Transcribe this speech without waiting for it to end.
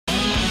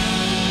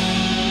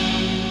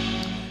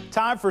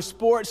Time for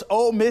sports.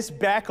 Ole Miss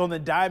back on the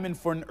diamond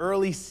for an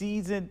early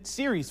season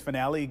series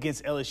finale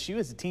against LSU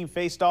as the team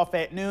faced off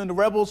at noon. The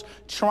Rebels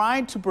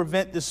trying to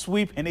prevent the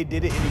sweep, and they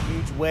did it in a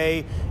huge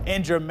way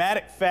in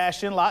dramatic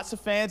fashion. Lots of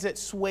fans at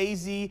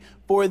Swayze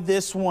for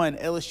this one.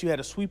 LSU had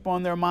a sweep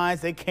on their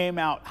minds. They came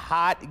out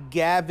hot.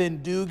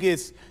 Gavin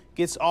Dugas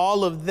gets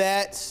all of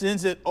that,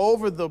 sends it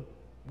over the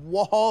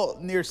wall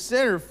near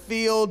center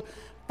field.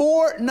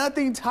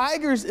 4-0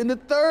 Tigers in the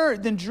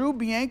third. Then Drew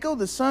Bianco,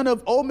 the son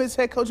of Ole Miss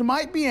head coach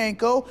Mike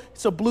Bianco,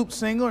 it's a bloop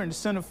single in the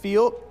center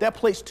field. That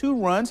placed 2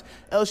 runs.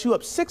 LSU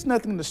up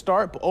 6-0 to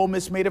start, but Ole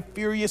Miss made a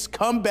furious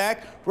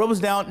comeback.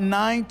 Rebels down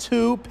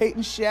 9-2.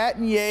 Peyton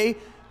Chatagnier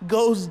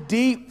goes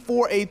deep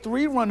for a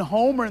 3-run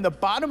homer in the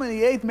bottom of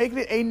the 8th, making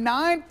it a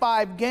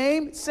 9-5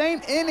 game.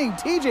 Same inning,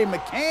 TJ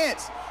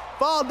McCants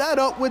followed that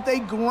up with a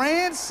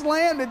grand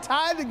slam to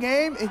tie the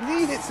game, and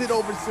he hits it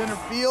over center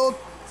field.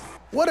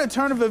 What a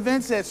turn of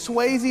events at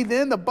Swayze.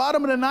 Then the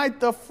bottom of the 9th,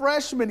 the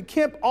freshman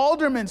Kemp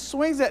Alderman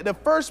swings at the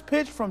first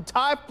pitch from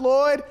Ty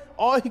Floyd.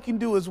 All he can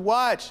do is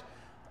watch.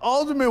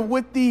 Alderman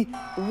with the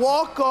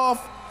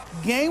walk-off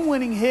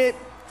game-winning hit.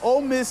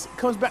 Ole Miss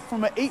comes back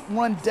from an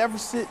 8-run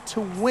deficit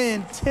to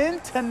win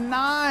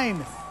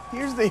 10-9.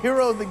 Here's the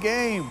hero of the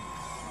game.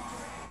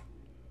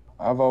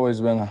 I've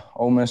always been an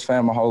Ole Miss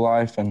fan my whole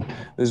life, and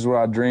this is what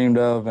I dreamed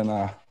of. And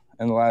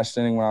in the last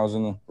inning when I was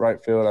in the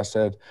right field, I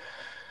said,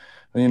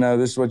 you know,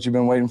 this is what you've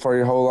been waiting for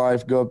your whole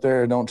life. Go up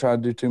there, don't try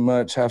to do too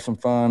much, have some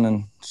fun,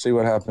 and see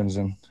what happens.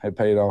 And it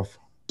paid off.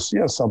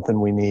 Yeah, something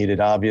we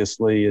needed.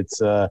 Obviously, it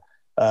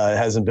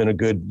hasn't been a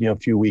good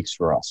few weeks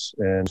for us,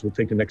 and we'll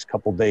take the next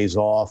couple days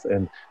off.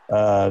 And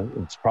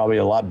it's probably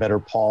a lot better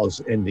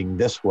pause ending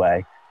this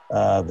way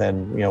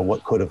than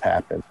what could have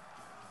happened.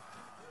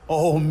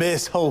 Ole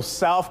Miss hosts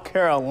South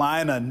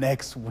Carolina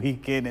next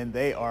weekend, and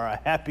they are a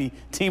happy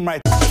team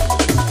right there.